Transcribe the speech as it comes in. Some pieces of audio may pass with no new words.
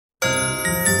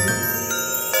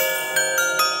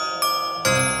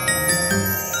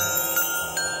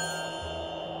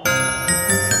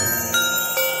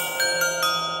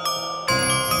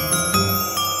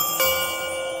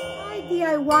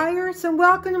and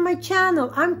welcome to my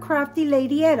channel. I'm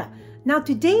Craftyladyetta. Now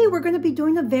today we're going to be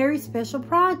doing a very special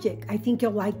project. I think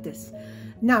you'll like this.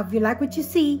 Now if you like what you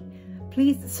see,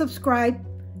 please subscribe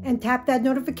and tap that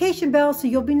notification bell so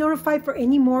you'll be notified for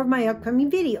any more of my upcoming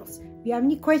videos. If you have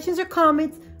any questions or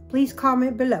comments, please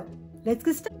comment below. Let's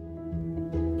get started.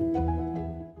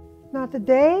 Now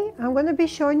today I'm going to be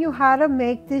showing you how to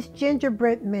make this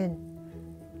gingerbread man.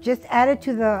 Just added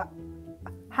to the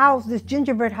house, this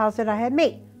gingerbread house that I had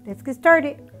made. Let's get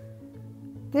started.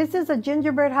 This is a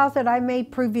gingerbread house that I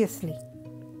made previously.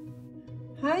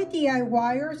 Hi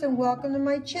DIYers and welcome to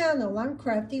my channel. I'm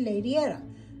Craftyladyetta.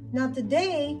 Now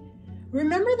today,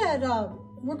 remember that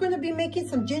we're going to be making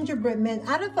some gingerbread men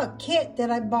out of a kit that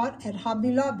I bought at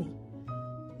Hobby Lobby.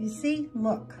 You see,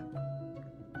 look.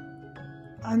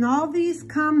 And all these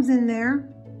comes in there.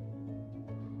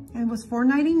 And it was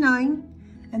 $4.99.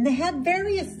 And they had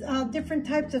various different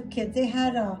types of kits. They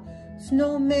had a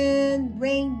snowman,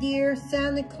 reindeer,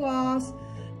 Santa Claus.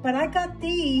 But I got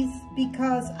these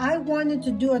because I wanted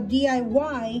to do a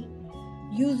DIY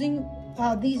using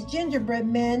these gingerbread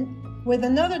men with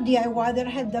another DIY that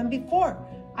I had done before.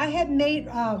 I had made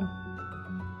a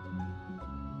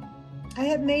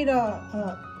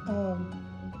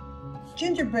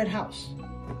gingerbread house.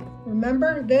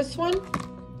 Remember this one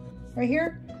right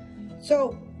here?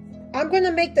 So I'm going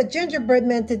to make the gingerbread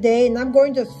men today, and I'm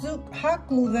going to hot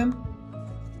glue them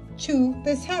to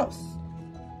this house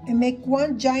and make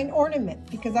one giant ornament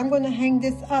because I'm going to hang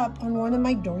this up on one of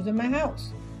my doors in my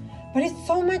house. But it's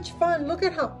so much fun. Look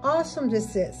at how awesome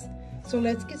this is. So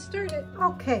let's get started.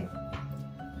 Okay,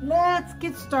 let's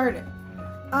get started.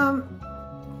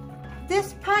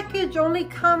 This package only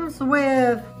comes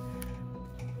with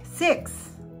 6,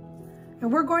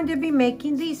 and we're going to be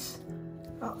making these.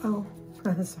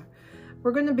 Sorry.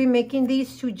 We're going to be making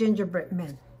these 2 gingerbread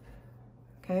men.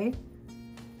 Okay,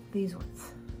 these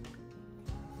ones.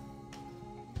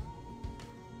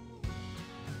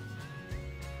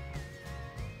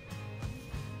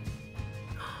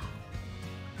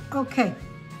 Okay,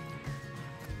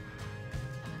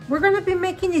 we're going to be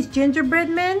making these gingerbread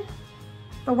men,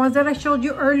 the ones that I showed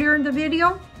you earlier in the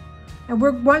video, and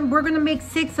we're going to make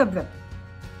 6 of them.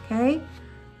 Okay,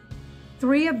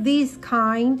 3 of these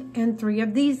kind and 3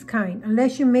 of these kind,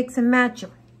 unless you mix and match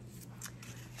them.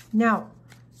 Now,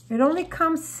 it only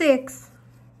comes 6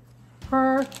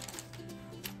 per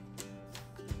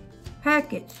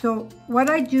package. So what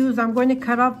I do is I'm going to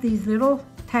cut off these little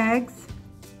tags.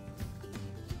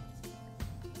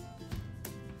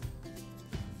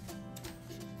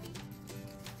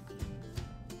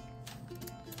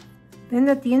 Then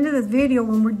at the end of this video,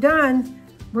 when we're done,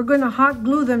 we're going to hot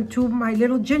glue them to my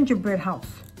little gingerbread house.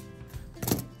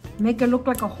 Make it look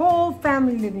like a whole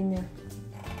family living there.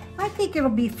 I think it'll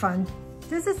be fun.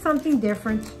 This is something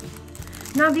different.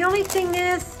 Now the only thing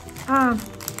is,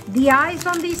 the eyes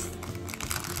on these,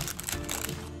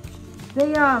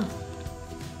 they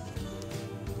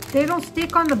don't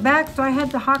stick on the back, so I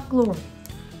had to hot glue them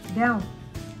down.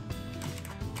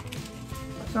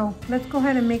 So let's go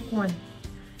ahead and make one.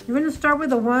 You're going to start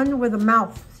with the one with the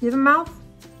mouth. See the mouth?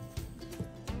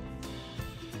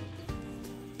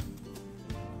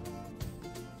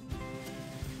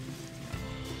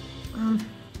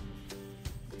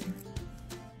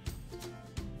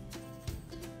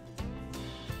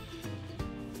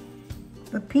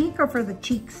 The pink are for the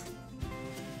cheeks.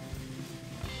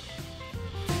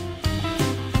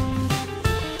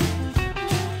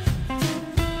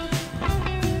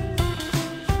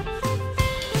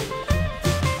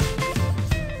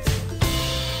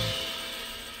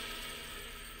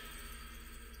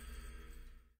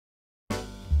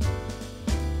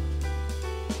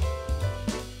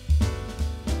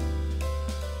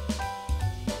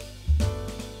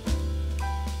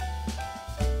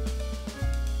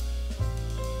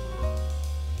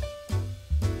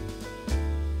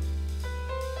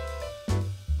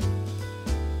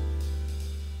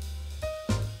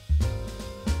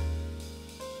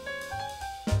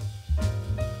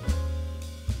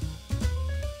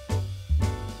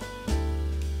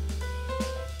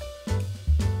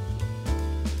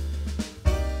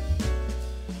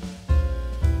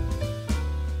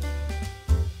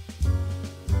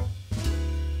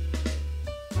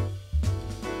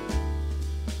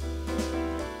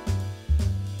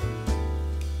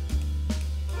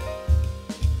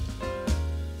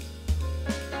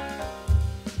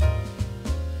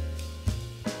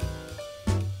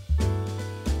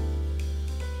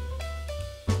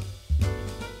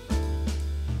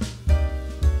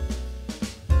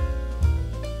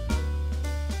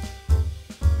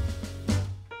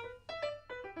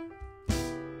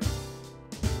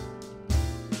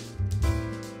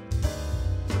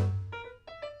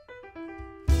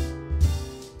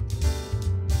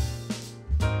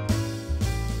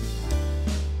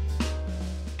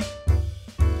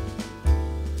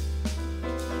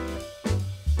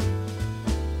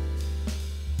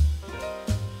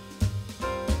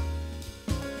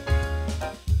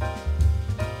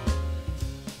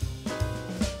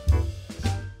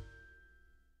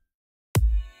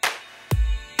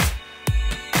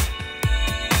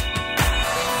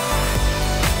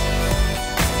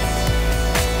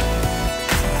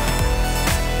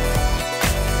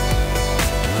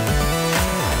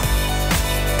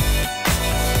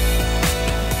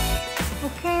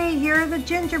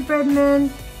 gingerbread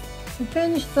men. I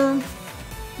finished them.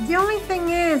 The only thing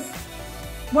is,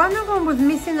 one of them was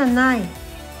missing a knife.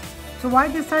 So I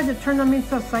decided to turn them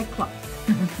into a cyclops.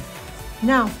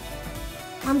 Now,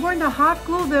 I'm going to hot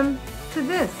glue them to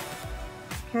this,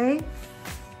 okay?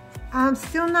 I'm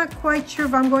still not quite sure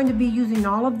if I'm going to be using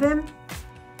all of them.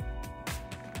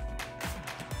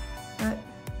 But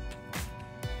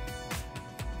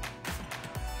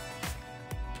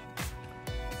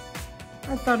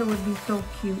I thought it would be so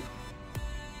cute.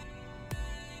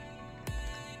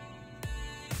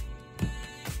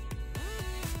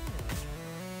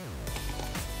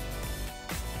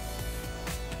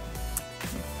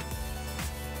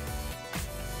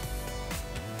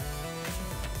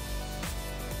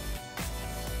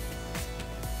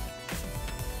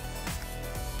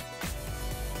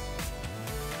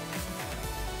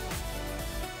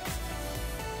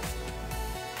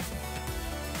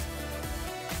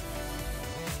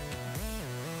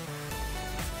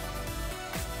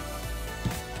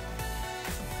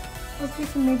 I was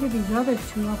thinking maybe these other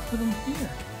two, I'll put them here.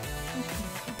 This is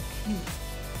so cute.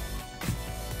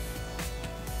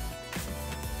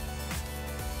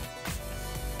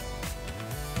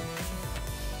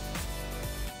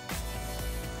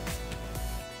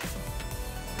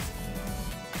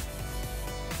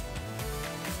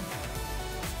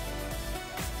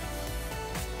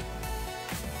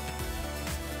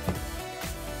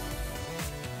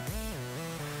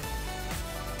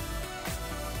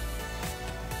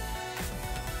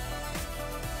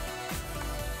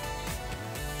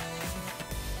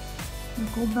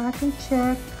 Go back and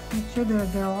check, make sure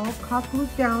that they're all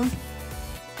glued down.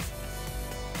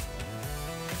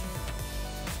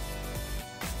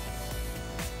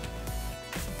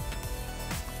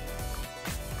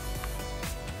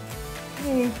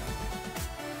 Okay,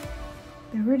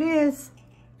 there it is.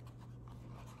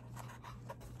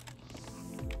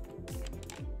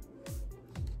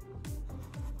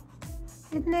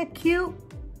 Isn't that cute?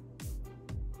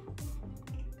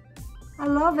 I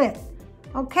love it.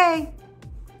 Okay.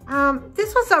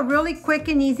 This was a really quick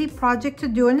and easy project to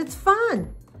do, and it's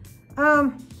fun.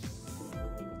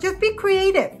 Just be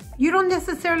creative. You don't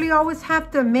necessarily always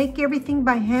have to make everything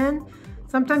by hand.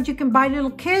 Sometimes you can buy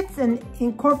little kits and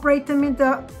incorporate them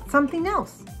into something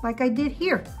else, like I did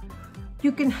here.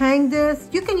 You can hang this.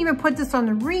 You can even put this on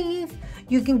a wreath.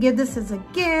 You can give this as a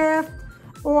gift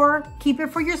or keep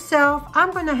it for yourself.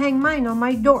 I'm going to hang mine on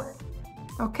my door.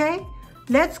 Okay?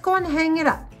 Let's go and hang it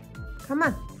up. Come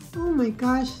on. Oh my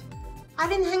gosh. I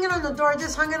didn't hang it on the door, I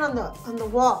just hung it on the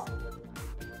wall.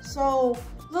 So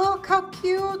look how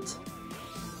cute.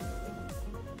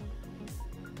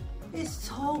 It's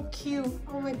so cute.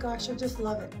 Oh my gosh, I just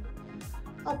love it.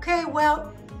 Okay,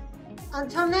 well,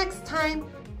 until next time.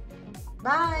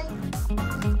 Bye.